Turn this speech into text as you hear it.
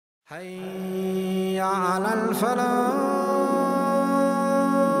حي على الفلاح.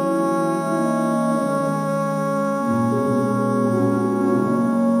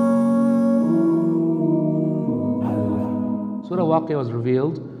 Surah Waqi'ah was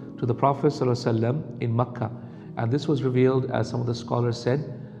revealed to the Prophet ﷺ in Makkah, and this was revealed, as some of the scholars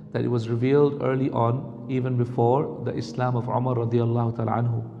said, that it was revealed early on, even before the Islam of Umar radiallahu ta'ala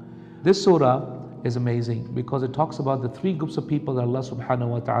anhu. This surah is amazing because it talks about the three groups of people that Allah subhanahu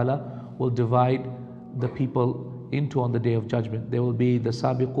wa ta'ala will divide the people into on the Day of Judgment. There will be the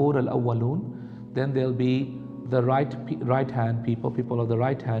sabiqun al-awwalun, then there will be the right hand people of the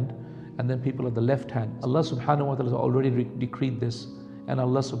right hand, and then people of the left hand. Allah subhanahu wa ta'ala has already decreed this, and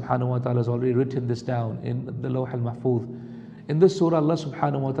Allah subhanahu wa ta'ala has already written this down in the Lawh al-Mahfuz. In this surah, Allah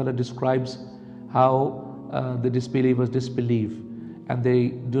subhanahu wa ta'ala describes how the disbelievers disbelieve and they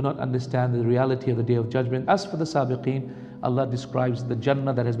do not understand the reality of the Day of Judgment. As for the sabiqeen, Allah describes the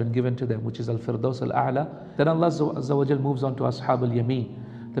Jannah that has been given to them, which is Al-Firdaus Al-A'la. Then Allah Azza wa Jal moves on to Ashab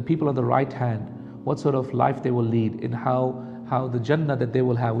al-Yameen, the people of the right hand, what sort of life they will lead, in how the Jannah that they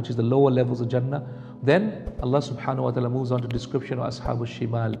will have, which is the lower levels of Jannah. Then Allah subhanahu wa ta'ala moves on to description of Ashab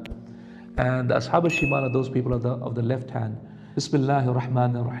al-Shimal. And the Ashab al-Shimal are those people of the left hand. Bismillahir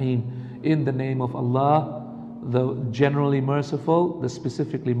Rahmanir Rahim. In the name of Allah, the generally merciful, the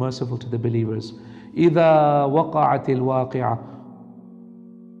specifically merciful to the believers. إِذَا وَقَعَتِ الْوَاقِعَةِ.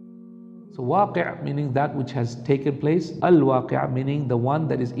 So waqi' meaning that which has taken place. Al-waqi' meaning the one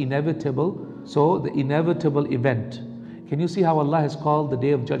that is inevitable. So the inevitable event. Can you see how Allah has called the Day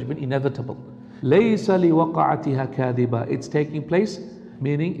of Judgment inevitable? لَيْسَ لِوَقَعَتِهَا كَاذِبًا. It's taking place,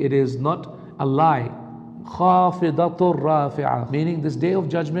 meaning it is not a lie. خَافِضَةٌ رَافِعَةٌ. Meaning this Day of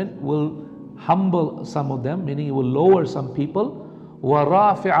Judgment will humble some of them, meaning it will lower some people.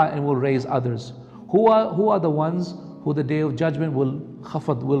 وَرَافِعَةٌ, and will raise others. Who are the ones who the Day of Judgment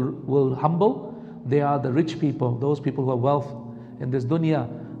will humble? They are the rich people, those people who have wealth in this dunya.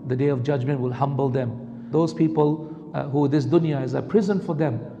 The Day of Judgment will humble them. Those people who this dunya is a prison for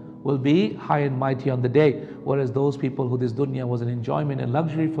them will be high and mighty on the day, whereas those people who this dunya was an enjoyment and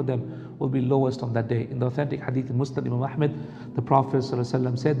luxury for them will be lowest on that day. In the authentic hadith in Musnad Imam Ahmad, the Prophet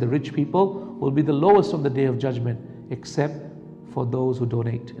ﷺ said the rich people will be the lowest on the Day of Judgment, except for those who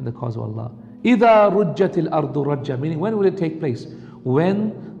donate in the cause of Allah. إِذَا رُجَّتِ الْأَرْضُ رَجَّةً, meaning when will it take place?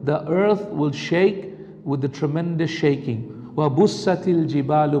 When the earth will shake with the tremendous shaking. وَبُسَّتِ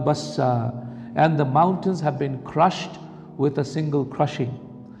الْجِبَالُ بَسًّا, and the mountains have been crushed with a single crushing.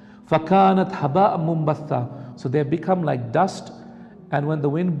 فَكَانَتْ هَبَاءً مُنْبَثًّا, so they have become like dust, and when the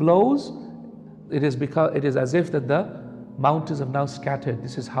wind blows, it is as if that the mountains have now scattered.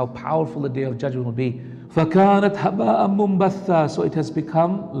 This is how powerful the Day of Judgment will be. فَكَانَتْ هَبَاءً مُنْبَثًّا, so it has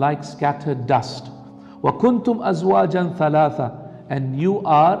become like scattered dust. وَكُنْتُمْ أَزْوَاجًا ثَلَاثًا, and you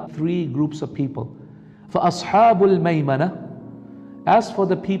are three groups of people. فَأَصْحَابُ الْمَيْمَنَةِ, as for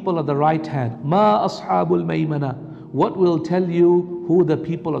the people of the right hand, مَا أَصْحَابُ الْمَيْمَنَةِ, what will tell you who the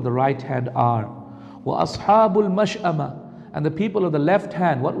people of the right hand are? وَأَصْحَابُ الْمَشْأَمَةِ, and the people of the left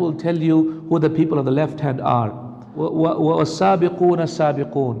hand, what will tell you who the people of the left hand are? وَالسَّابِقُونَ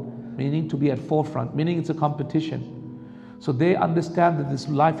السَّابِقُونَ, meaning to be at forefront, meaning it's a competition. So they understand that this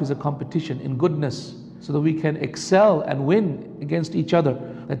life is a competition in goodness, so that we can excel and win against each other.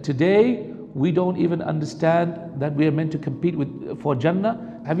 That today we don't even understand that we are meant to compete for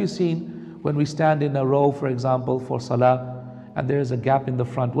Jannah. Have you seen when we stand in a row, for example, for Salah, and there is a gap in the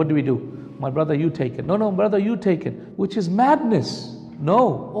front? What do? My brother, you take it. No, brother, you take it. Which is madness.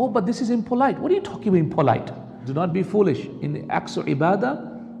 No. Oh, but this is impolite. What are you talking about impolite? Do not be foolish. In the acts of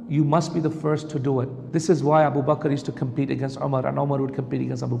ibadah, you must be the first to do it. This is why Abu Bakr used to compete against Umar, and Umar would compete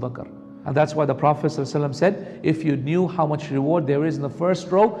against Abu Bakr. And that's why the Prophet ﷺ said, if you knew how much reward there is in the first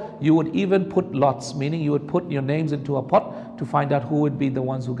row, you would even put lots, meaning you would put your names into a pot to find out who would be the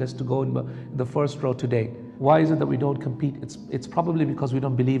ones who gets to go in the first row today. Why is it that we don't compete? It's probably because we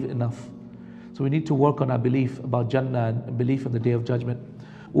don't believe enough. So we need to work on our belief about Jannah and belief in the Day of Judgment.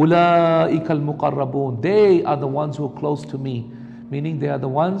 أُولَٰئِكَ الْمُقَرَّبُونَ, they are the ones who are close to me, meaning they are the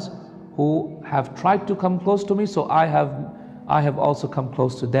ones who have tried to come close to me, so I have also come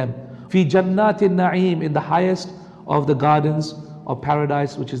close to them. فِي جَنَّاتِ النَّعِيمِ, in the highest of the gardens of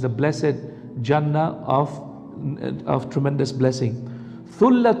paradise, which is the blessed Jannah of tremendous blessing.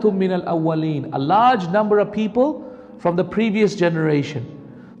 ثُلَّةٌ مِّنَ الْأَوَّلِينَ, a large number of people from the previous generation,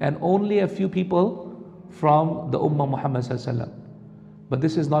 and only a few people from the Ummah Muhammad sallallahu alaihi wasallam. But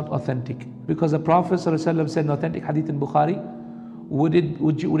this is not authentic, because the Prophet sallallahu alaihi wasallam said in authentic hadith in Bukhari, would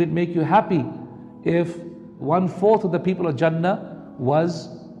it make you happy if 1/4 of the people of Jannah was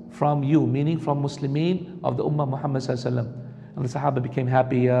from you, meaning from Muslimin of the Ummah Muhammad sallallahu alaihi wasallam? And And the Sahaba became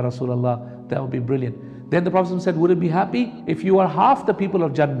happy, Ya Rasulullah, that would be brilliant. Then the Prophet said, would it be happy if you are half the people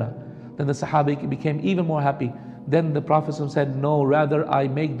of Jannah? Then the Sahaba became even more happy. Then the Prophet said, no, rather I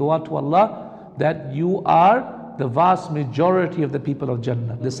make dua to Allah that you are the vast majority of the people of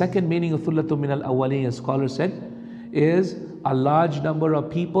Jannah. The second meaning of Thullatun min al-awwaleen, as scholars said, is a large number of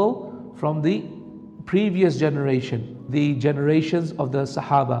people from the previous generation, the generations of the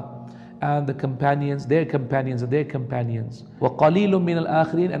Sahaba and the companions, their companions and their companions. وَقَلِيلٌ مِّنَ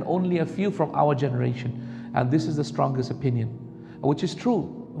الْآخِرِينَ, and only a few from our generation. And this is the strongest opinion, which is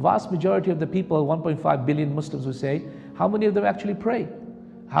true. Vast majority of the people, 1.5 billion Muslims, will say, how many of them actually pray?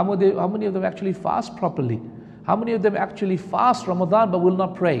 How many of them actually fast properly? How many of them actually fast Ramadan but will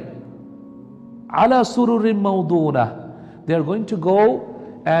not pray? عَلَى سُرُرٍ مَوْضُونَةٍ. They are going to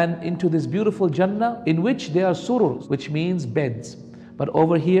go and into this beautiful Jannah in which there are sururs, which means beds. But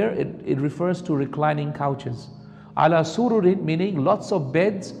over here it refers to reclining couches. عَلَى سُرُرٍ meaning lots of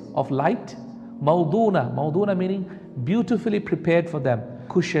beds of light. Mawduna meaning beautifully prepared for them.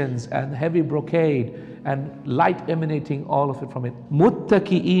 Cushions and heavy brocade and light emanating, all of it from it.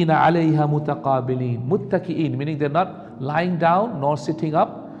 مُتَّكِئِينَ عَلَيْهَا مُتَقَابِلِينَ. Muttaki'een meaning they're not lying down nor sitting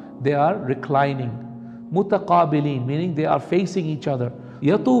up, they are reclining. Mutaqabilin meaning they are facing each other.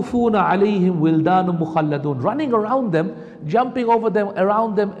 يَطُوفُونَ عَلَيْهِمْ وِلْدَانٌ مُخَلَّدُونَ. Running around them, jumping over them,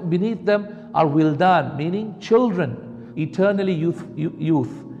 around them, beneath them are wildan, meaning children, eternally youth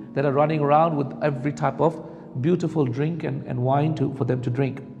that are running around with every type of beautiful drink and wine for them to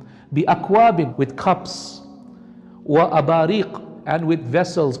drink. بِأَكْوَابٍ, with cups. وَأَبَارِيقٍ, and with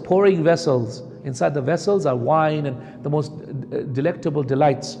vessels, pouring vessels. Inside the vessels are wine and the most delectable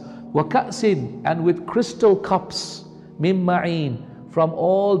delights. وَكَأْسٍ, and with crystal cups. مِن مَعِينٍ, from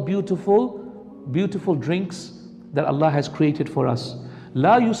all beautiful drinks that Allah has created for us.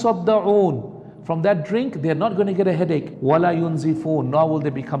 لَا يُصَدَّعُونَ, from that drink they are not going to get a headache. وَلَا يُنزِفُونَ, nor will they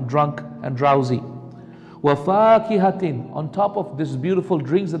become drunk and drowsy. وَفَاكِهَةٍ, on top of this beautiful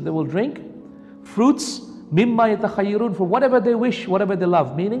drinks that they will drink, fruits. مِمَّا يَتَخَيِّرُونَ, for whatever they wish, whatever they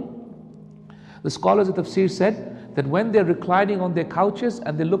love. Meaning, the scholars of Tafsir said that when they're reclining on their couches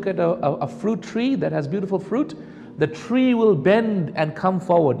and they look at a fruit tree that has beautiful fruit, the tree will bend and come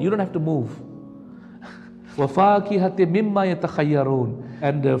forward. You don't have to move. وَفَاكِهَةٍ مِمَّا يَتَخَيَّرُونَ,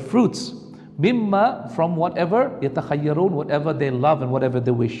 and fruits. Mimma, from whatever, يَتَخَيَّرُونَ, whatever they love and whatever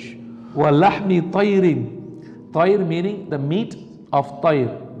they wish. وَلَحْمِ طَيْرٍ, طَيْر meaning the meat of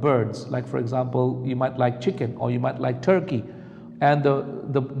طَيْر, birds. Like for example, you might like chicken or you might like turkey. And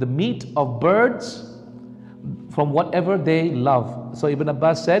the meat of birds from whatever they love. So Ibn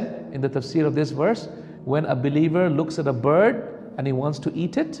Abbas said in the tafsir of this verse, when a believer looks at a bird and he wants to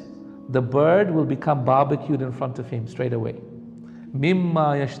eat it, the bird will become barbecued in front of him straight away.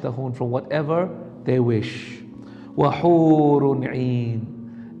 Mimma yashtahun, from whatever they wish. وَحُورٌ عِينٌ,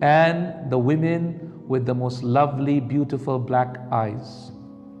 and the women with the most lovely, beautiful black eyes.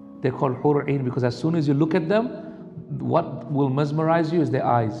 They're called hur ain because as soon as you look at them, what will mesmerize you is their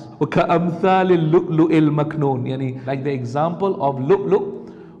eyes. وَكَأَمْثَالِ اللُّؤْلُؤِ الْمَكْنُونِ, yani like the example of lu'lu',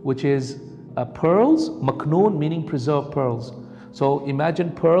 which is pearls, maknoon meaning preserved pearls. So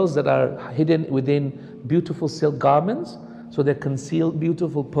imagine pearls that are hidden within beautiful silk garments, so they're concealed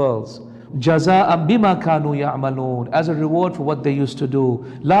beautiful pearls. جَزَاءً بِمَا كَانُوا يَعْمَلُونَ, as a reward for what they used to do.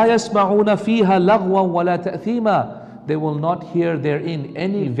 لَا يَسْمَعُونَ فِيهَا لَغْوًا وَلَا تَأْثِيمًا, they will not hear therein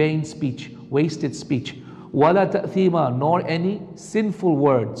any vain speech, wasted speech. وَلَا تَأْثِيمًا, nor any sinful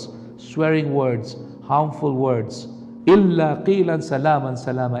words, swearing words, harmful words. إِلَّا قِيلًا سَلَامًا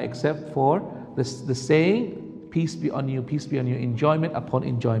سَلَامًا, except for the saying, peace be on you, peace be on you, enjoyment upon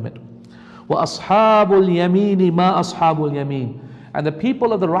enjoyment. وَأَصْحَابُ الْيَمِينِ مَا أَصْحَابُ الْيَمِينِ, and the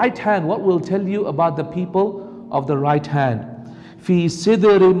people of the right hand, what will tell you about the people of the right hand? فِي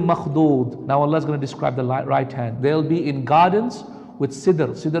سِدْرٍ مَخْضُودٍ, now Allah is going to describe the right hand. They'll be in gardens with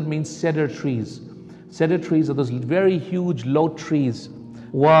sidr. Sidr means cedar trees. Cedar trees are those very huge low trees.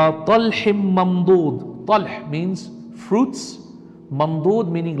 وَطَلْحٍ مَمْضُودٍ, طَلْح means fruits, mamdood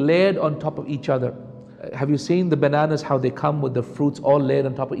meaning layered on top of each other. Have you seen the bananas, how they come with the fruits all layered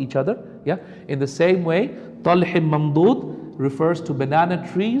on top of each other? Yeah. In the same way, طَلْحٍ مَمْضُودٍ refers to banana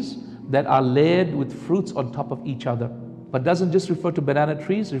trees that are layered with fruits on top of each other. But doesn't just refer to banana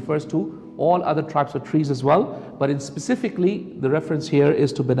trees, refers to all other types of trees as well. But specifically, the reference here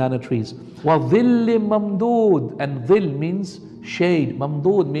is to banana trees. وَظِلٍّ مَمْدُودٍ, and dhil means shade,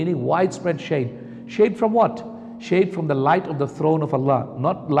 mamdood meaning widespread shade. Shade from what? Shade from the light of the throne of Allah,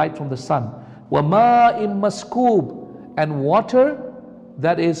 not light from the sun. وَمَاءٍ مَسْكُوبٍ, and water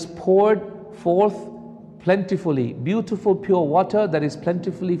that is poured forth plentifully, beautiful pure water that is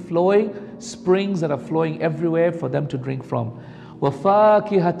plentifully flowing, springs that are flowing everywhere for them to drink from.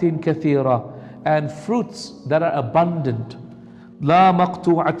 وَفَاكِهَةٍ كَثِيرًا, and fruits that are abundant. لَا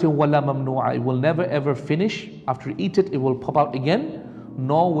مَقْتُوعَةٍ وَلَا مَمْنُوعَةٍ, it will never ever finish. After you eat it, it will pop out again,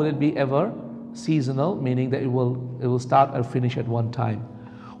 nor will it be ever seasonal, meaning that it will start or finish at one time.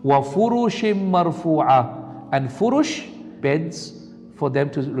 وَفُرُشٍ مَرْفُوعَةٍ, and furush, beds for them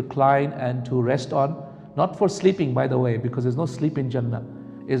to recline and to rest on. Not for sleeping, by the way, because there's no sleep in Jannah.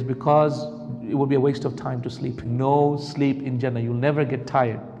 Is because it will be a waste of time to sleep. No sleep in Jannah. You'll never get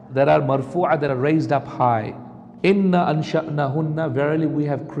tired. There are marfu'ah that are raised up high. Inna ansha'nahunna, verily we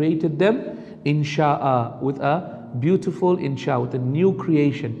have created them, insha'a, with a beautiful insha, with a new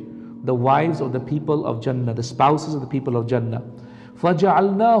creation. The wives of the people of Jannah, the spouses of the people of Jannah.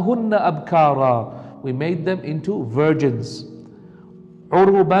 فَجَعَلْنَاهُنَّ أَبْكَارًا, we made them into virgins.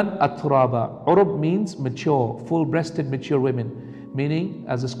 Uruban atraba. Urub means mature, full-breasted mature women. Meaning,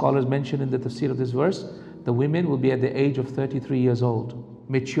 as the scholars mention in the tafsir of this verse, the women will be at the age of 33 years old.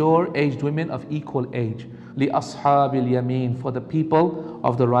 Mature aged women of equal age. لِأَصْحَابِ الْيَمِينَ, for the people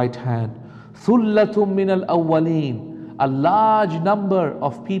of the right hand. ثُلَّةٌ مِّنَ الْأَوَّلِينَ, a large number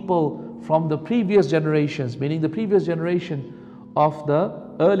of people from the previous generations, meaning the previous generation of the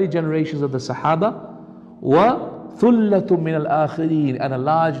early generations of the Sahaba. وَثُلَّةٌ مِّنَ الْآخِرِينَ, and a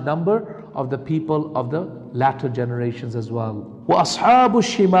large number of the people of the latter generations as well. وَأَصْحَابُ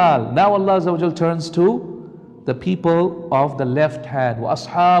الشِّمَالِ, now Allah Azza wa Jal turns to the people of the left hand.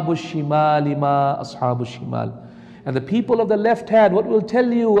 وَأَصْحَابُ الشِّمَالِ مَا أَصْحَابُ الشِّمَالِ, and the people of the left hand, what will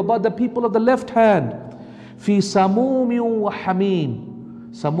tell you about the people of the left hand? فِي سَمُومٍ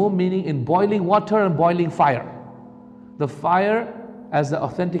وَحَمِيمٍ, samum meaning in boiling water and boiling fire. The fire, as the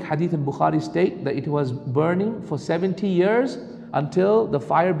authentic hadith in Bukhari state, that it was burning for 70 years until the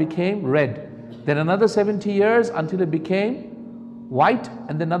fire became red. Then another 70 years until it became white,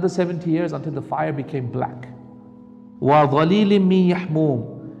 and then another 70 years until the fire became black. وَظَلِيلٍ مِّن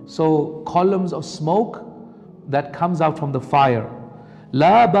يَحْمُومٍ, so columns of smoke that comes out from the fire.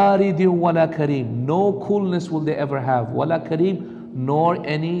 لَا بَارِدٍ وَلَا كَرِيمٍ, no coolness will they ever have. وَلَا كَرِيمٍ, nor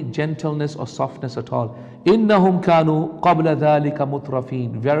any gentleness or softness at all. إِنَّهُمْ كَانُوا قَبْلَ ذَلِكَ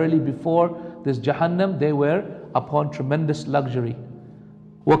مُتْرَفِينَ, verily before this Jahannam they were upon tremendous luxury.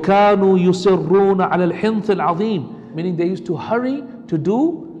 وَكَانُوا يُصِرُّونَ عَلَى الْحِنْثِ الْعَظِيمِ, meaning they used to hurry to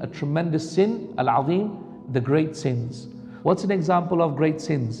do a tremendous sin, al-azim, the great sins. What's an example of great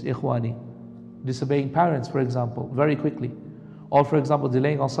sins, ikhwani? Disobeying parents, for example, very quickly. Or for example,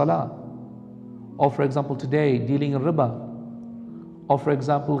 delaying on salah. Or for example, today, dealing in riba. Or for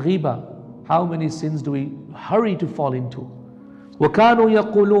example, ghiba. How many sins do we hurry to fall into? وَكَانُوا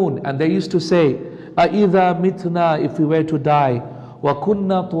يَقُولُونَ, and they used to say, أَإِذَا مِتْنَا, if we were to die,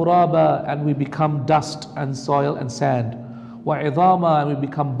 وَكُنَّا تُرَابًا, and we become dust and soil and sand, وَعِظَامًا, and we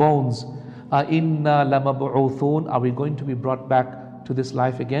become bones, أَإِنَّا لَمَبْعُوثُونَ, are we going to be brought back to this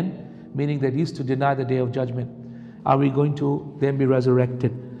life again? Meaning they used to deny the day of judgment. Are we going to then be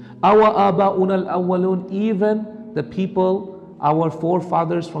resurrected? Our آبَاؤُنَا الْأَوَّلُونَ, even the people, our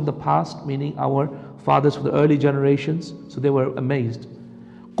forefathers from the past, meaning our fathers from the early generations, so they were amazed.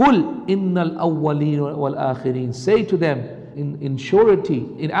 قُلْ إِنَّ الْأَوَّلِينَ وَالْآخِرِينَ, say to them in surety,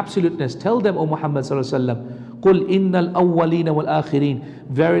 in absoluteness, tell them, O Muhammad sallallahu alaihi wasallam, قُلْ إِنَّ الْأَوَّلِينَ وَالْآخِرِينَ,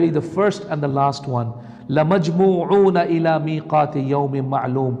 verily the first and the last one, لَمَجْمُوعُونَ إِلَى مِيقَاتِ يَوْمٍ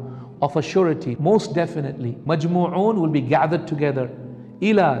مَعْلُومٍ, of a surety, most definitely, majmu'un will be gathered together,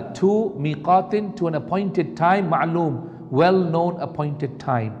 ila, to miqatin, to an appointed time, ma'loom, well-known appointed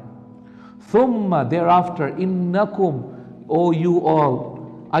time. Thumma, thereafter, innakum, O you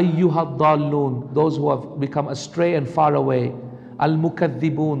all, ayyuhad dallun, those who have become astray and far away,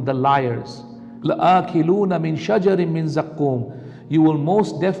 al-mukaththibun, the liars, la'akiluna min shajarin min zaqqum, you will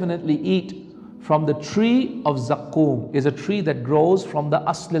most definitely eat from the tree of Zaqqum, is a tree that grows from the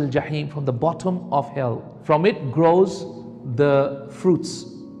Asl al-Jahim, from the bottom of hell. From it grows the fruits.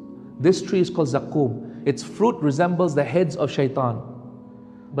 This tree is called Zaqqum. Its fruit resembles the heads of shaitan.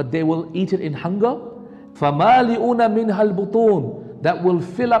 But they will eat it in hunger. فَمَالِئُونَ مِنْهَا الْبُطُونَ, that will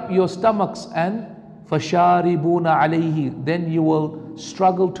fill up your stomachs, and فَشَارِبُونَ عَلَيْهِ, then you will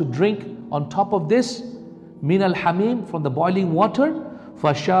struggle to drink on top of this, مِنَ الْحَمِيمِ, from the boiling water.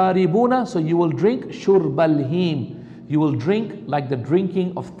 فَشَارِبُونَ, so you will drink شُرْبَ الْهِيمِ, you will drink like the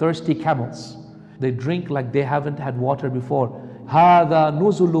drinking of thirsty camels. They drink like they haven't had water before. هَذَا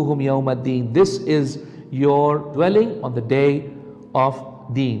نُزُلُهُمْ يَوْمَ الدِّينِ, this is your dwelling on the day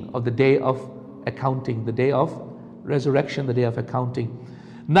of deen, of the day of accounting, the day of resurrection, the day of accounting.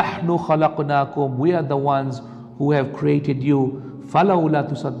 نَحْنُ خَلَقْنَاكُمْ, we are the ones who have created you.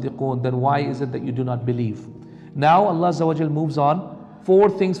 فَلَوْلَا تُصَدِّقُونَ, then why is it that you do not believe? Now Allah Azza wa Jal moves on.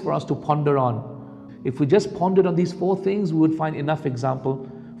 4 things for us to ponder on. If we just pondered on these 4 things, we would find enough example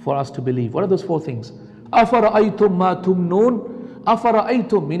for us to believe. What are those 4 things? أَفَرَأَيْتُمْ مَا تُمْنُونَ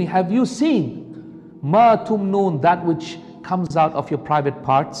أَفَرَأَيْتُمْ, meaning have you seen مَا تُمْنُونَ, that which comes out of your private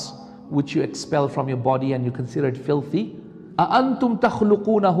parts, which you expel from your body and you consider it filthy. أَأَنْتُمْ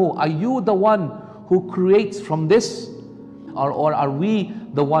تَخْلُقُونَهُ, are you the one who creates from this, or are we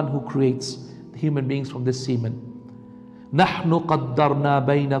the one who creates the human beings from this semen? نَحْنُ قَدَّرْنَا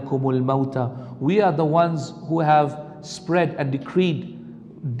بَيْنَكُمُ الْمَوْتَ, we are the ones who have spread and decreed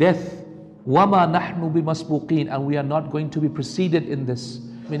death. وَمَا نَحْنُ بِمَسْبُوقِينَ, and we are not going to be preceded in this,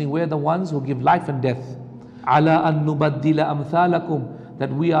 meaning we are the ones who give life and death. عَلَىٰ أَن نُبَدِّلَ أَمْثَالَكُمْ,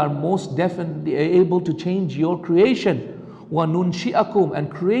 that we are most definitely able to change your creation. وَنُنْشِئَكُمْ, and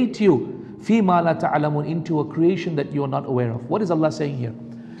create you فِيمَا لَا تَعْلَمُونَ, into a creation that you are not aware of. What is Allah saying here?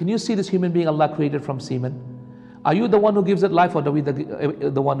 Can you see this human being Allah created from semen? Are you the one who gives it life, or are we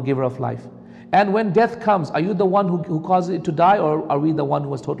the one giver of life? And when death comes, are you the one who causes it to die, or are we the one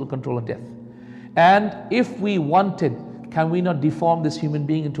who has total control of death? And if we wanted, can we not deform this human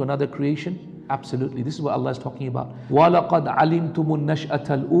being into another creation? Absolutely. This is what Allah is talking about. وَلَقَدْ عَلِمْتُمُ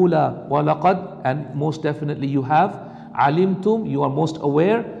النَّشْأَةَ الْأُولَى, وَلَقَدْ, and most definitely you have, عَلِمْتُم, you are most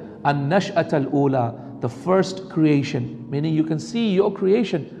aware, النَّشْأَةَ الْأُولَى, the first creation. Meaning you can see your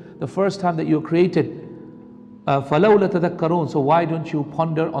creation, the first time that you were created. فَلَوْلَا تَذَكَّرُونَ, so why don't you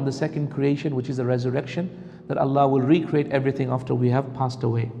ponder on the second creation, which is the resurrection, that Allah will recreate everything after we have passed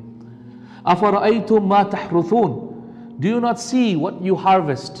away. أَفَرَأَيْتُم مَا تَحْرُثُونَ, do you not see what you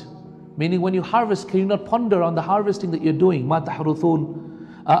harvest? Meaning when you harvest, can you not ponder on the harvesting that you're doing? مَا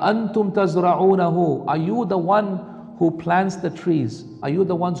تَحْرُثُونَ أَأَنْتُمْ تَزْرَعُونَهُ, are you the one who plants the trees? Are you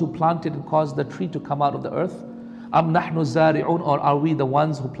the ones who planted and caused the tree to come out of the earth? أَمْ نَحْنُ الزَّارِعُونَ, or are we the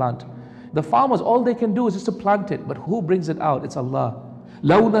ones who plant? The farmers, all they can do is just to plant it, but who brings it out? It's Allah.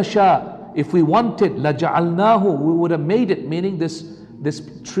 لَوْ نَشَاء, if we wanted, لَجَعَلْنَاهُ, we would have made it, meaning this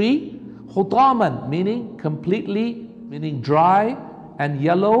tree, حُطَامًا, meaning completely, meaning dry and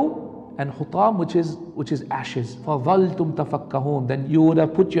yellow, and hutam, which is ashes. فَظَلْتُمْ تَفَكَّهُونَ, then you would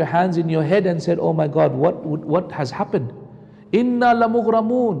have put your hands in your head and said, oh my God, what has happened? إِنَّا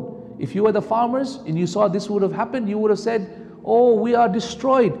لَمُغْرَمُونَ, if you were the farmers and you saw this would have happened, you would have said, oh, we are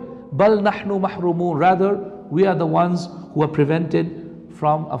destroyed. بَلْ نَحْنُ مَحْرُومُونَ, rather we are the ones who are prevented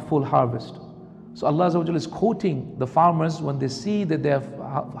from a full harvest. So Allah Azza wa Jalla is quoting the farmers when they see that their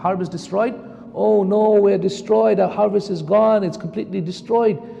harvest destroyed. Oh no, we're destroyed, our harvest is gone, it's completely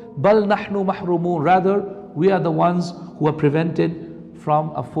destroyed. بَلْ نَحْنُ مَحْرُومُونَ, rather we are the ones who are prevented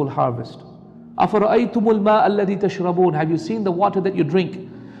from a full harvest. أَفَرَأَيْتُمُ الْمَاءَ الَّذِي تَشْرَبُونَ, have you seen the water that you drink?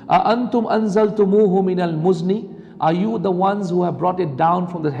 أَأَنْتُمْ أَنزَلْتُمُوهُ مِنَ الْمُزْنِ, are you the ones who have brought it down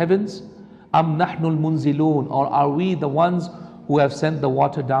from the heavens? أَمْ نَحْنُ الْمُنزِلُونَ, or are we the ones who have sent the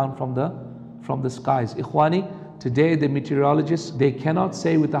water down from the skies? Ikhwani, today the meteorologists, they cannot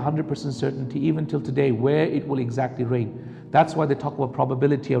say with 100% certainty, even till today, where it will exactly rain. That's why they talk about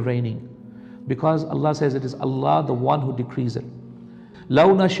probability of raining, because Allah says it is Allah the one who decrees it.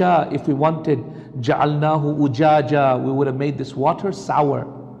 لَوْ نَشَاء, if we wanted, جَعَلْنَاهُ أُجَاجًا, we would have made this water sour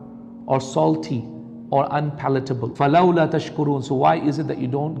or salty or unpalatable. فَلَوْلَا تَشْكُرُونَ, so why is it that you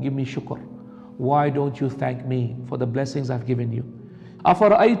don't give me shukr? Why don't you thank me for the blessings I've given you?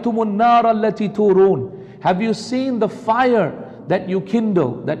 أَفَرَأَيْتُمُ النَّارَ الَّتِي تُورُونَ, have you seen the fire that you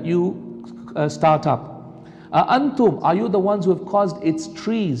kindle, that you start up? Antum, are you the ones who have caused its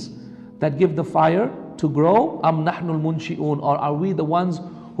trees that give the fire to grow? Am nahnul munshi'un, or are we the ones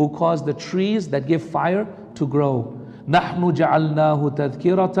who cause the trees that give fire to grow? Nahnu ja'alnahu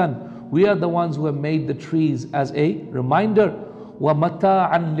tadhkiratan, we are the ones who have made the trees as a reminder. Wa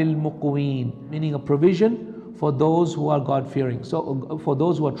mata'an lil muqwin, meaning a provision for those who are God-fearing. So for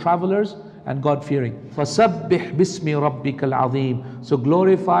those who are travelers and God-fearing. Fasabbih bismi rabbikal azim, so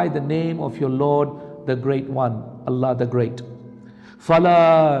glorify the name of your Lord, the Great One, Allah the Great.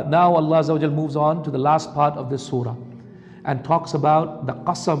 Fala, now Allah Azza wa Jal moves on to the last part of this surah and talks about the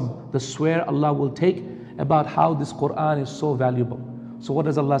qasam, the swear Allah will take about how this Quran is so valuable. So what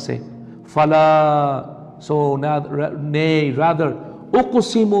does Allah say? Fala, so now, nay, rather,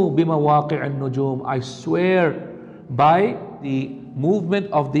 uqsimu bimawaqi'in nujum, I swear by the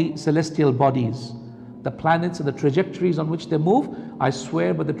movement of the celestial bodies, the planets and the trajectories on which they move. I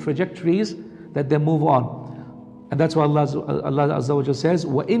swear by the trajectories that they move on. And that's why Allah Azza wa Jalla says,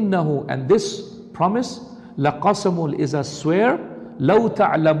 وَإِنَّهُ, and this promise, لَقَسَمٌ, is a swear, لَوْ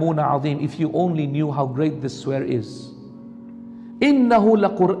تَعْلَمُونَ عَظِيمٌ, if you only knew how great this swear is.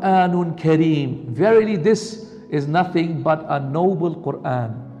 إِنَّهُ لَقُرْآنٌ كَرِيمٌ, verily this is nothing but a noble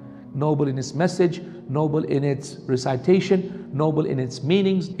Quran. Noble in its message, noble in its recitation, noble in its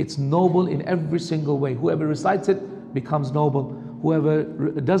meanings. It's noble in every single way. Whoever recites it becomes noble. Whoever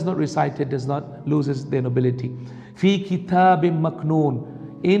does not recite it loses their nobility. Fi kitabim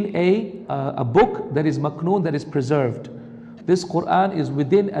maknoon, in a book that is maknoon, that is preserved. This Quran is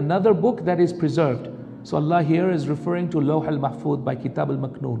within another book that is preserved. So Allah here is referring to Lawh al-Mahfuz by Kitab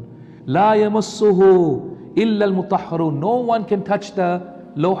al-Maknoon. La yamassuhu illa al-mutahharun. No one can touch the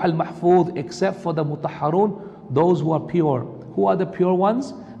Lawh al-Mahfuz except for the mutahharun, those who are pure. Who are the pure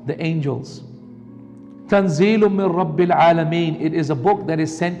ones? The angels. Tanzilun min Rabbil Alameen. It is a book that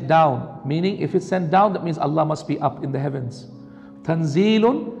is sent down. Meaning, if it's sent down, that means Allah must be up in the heavens.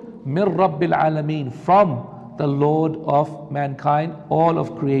 Tanzilun min Rabbil Alameen. From the Lord of mankind, all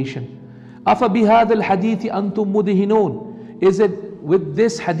of creation. Afa bihadha al-hadithi antum mudhinun. Is it with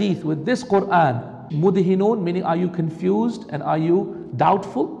this hadith, with this Quran, mudhinun, meaning are you confused and are you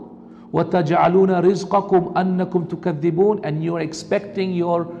doubtful? وَتَجْعَلُونَ رِزْقَكُمْ أَنَّكُمْ تُكَذِّبُونَ. And you are expecting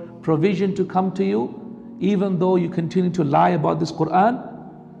your provision to come to you, even though you continue to lie about this Quran.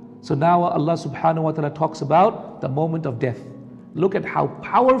 So now Allah subhanahu wa ta'ala talks about the moment of death. Look at how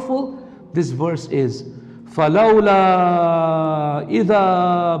powerful this verse is. فَلَوْلَا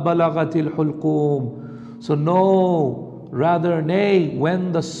إِذَا بَلَغَتِ الْحُلْقُومِ. So no, rather nay,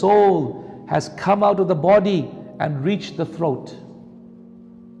 when the soul has come out of the body and reached the throat.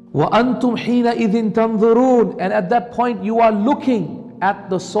 وَأَنْتُمْ حِينَئِذٍ تَنْظُرُونَ. And at that point you are looking at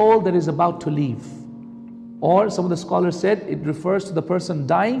the soul that is about to leave. Or some of the scholars said it refers to the person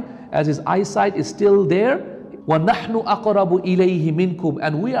dying as his eyesight is still there. وَنَحْنُ أَقْرَبُ إِلَيْهِ مِنْكُمْ.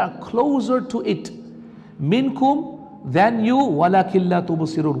 And we are closer to it. Minkum, than you, walakin la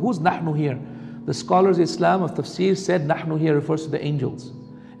tubsirun. Who's nahnu here? The scholars of Islam of tafsir said nahnu here refers to the angels.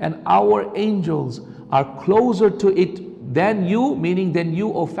 And our angels are closer to it than you, meaning than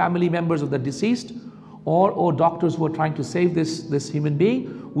you, O family members of the deceased, or O doctors who are trying to save this human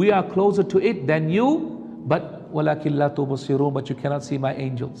being. We are closer to it than you, but walakin la tubsirun, but you cannot see my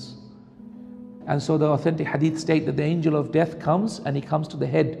angels. And so the authentic hadith state that the angel of death comes and he comes to the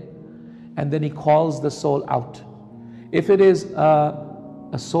head. And then he calls the soul out. If it is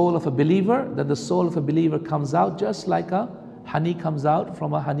a soul of a believer, then the soul of a believer comes out just like a honey comes out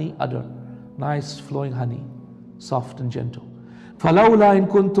from a honey udder. Nice flowing honey, soft and gentle. فَلَوْلَا إِن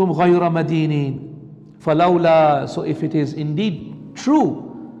كُنْتُمْ غَيْرَ مَدِينِينَ. فَلَوْلَا. So if it is indeed true,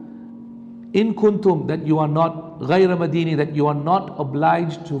 in kuntum, that you are not غَيْرَ مَدِينِ, that you are not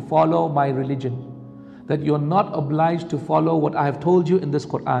obliged to follow my religion, that you are not obliged to follow what I have told you in this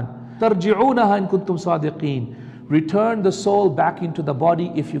Quran. تَرْجِعُونَهَا إِن كُنْتُمْ صَادِقِينَ. Return the soul back into the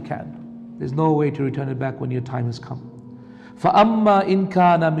body if you can. There's no way to return it back when your time has come. فَأَمَّا إِن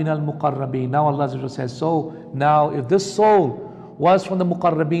كَانَ مِنَ الْمُقَرَّبِينَ. Now Allah says, so now if this soul was from the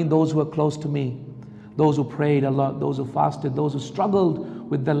muqarrabeen, those who are close to me, those who prayed a lot, those who fasted, those who struggled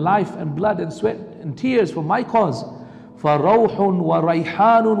with their life and blood and sweat and tears for my cause. فَرَوْحٌ وَرَيْحَانٌ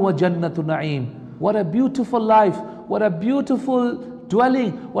وَجَنَّةُ نَعِيمٌ. What a beautiful life, what a beautiful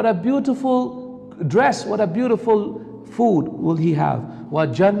dwelling, what a beautiful dress, what a beautiful food will he have.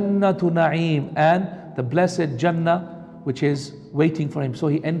 وَجَنَّةُ نَعِيمٌ. And the blessed Jannah which is waiting for him. So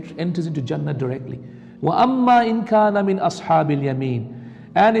he enters into Jannah directly. وَأَمَّا إِن كَانَ مِنْ أَصْحَابِ الْيَمِينَ.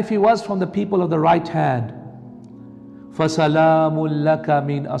 And if he was from the people of the right hand, فَسَلَامٌ لَكَ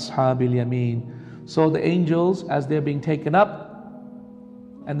مِنْ أَصْحَابِ الْيَمِينَ. So the angels, as they're being taken up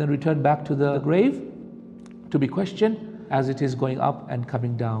and then returned back to the grave to be questioned, as it is going up and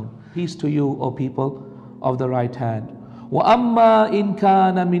coming down. Peace to you, O people of the right hand. وَأَمَّا إِن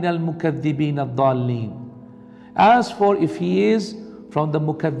كَانَ مِنَ الْمُكَذِّبِينَ الضَّالِّينَ. As for if he is from the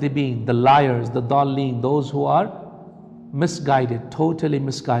mukaththibeen, the liars, the dallin, those who are misguided, totally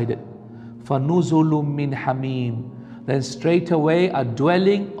misguided. فَنُزُلٌ مِّنْ حَمِيمٍ. Then straight away a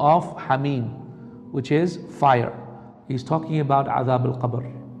dwelling of hamim, which is fire. He's talking about adhab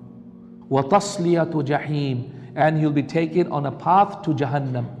al-qabr. وَتَصْلِيَةُ جَحِيمٍ. And he'll be taken on a path to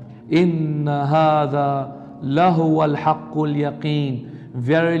Jahannam. إِنَّ هَذَا لَهُوَ الْحَقُّ الْيَقِينَ.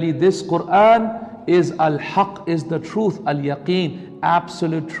 Verily this Quran is al-haq, is the truth, al-yaqeen,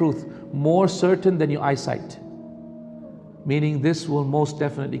 absolute truth, more certain than your eyesight. Meaning this will most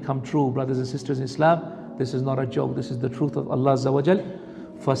definitely come true, brothers and sisters in Islam. This is not a joke, this is the truth of Allah Azza wa Jal.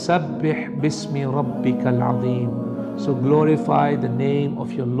 فَسَبِّحْ بِاسْمِ رَبِّكَ الْعَظِيمِ. So glorify the name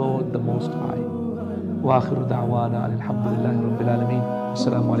of your Lord the Most High. وآخر دعوانا الحمد لله رب العالمين.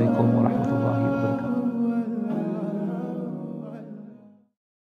 السلام عليكم ورحمة الله.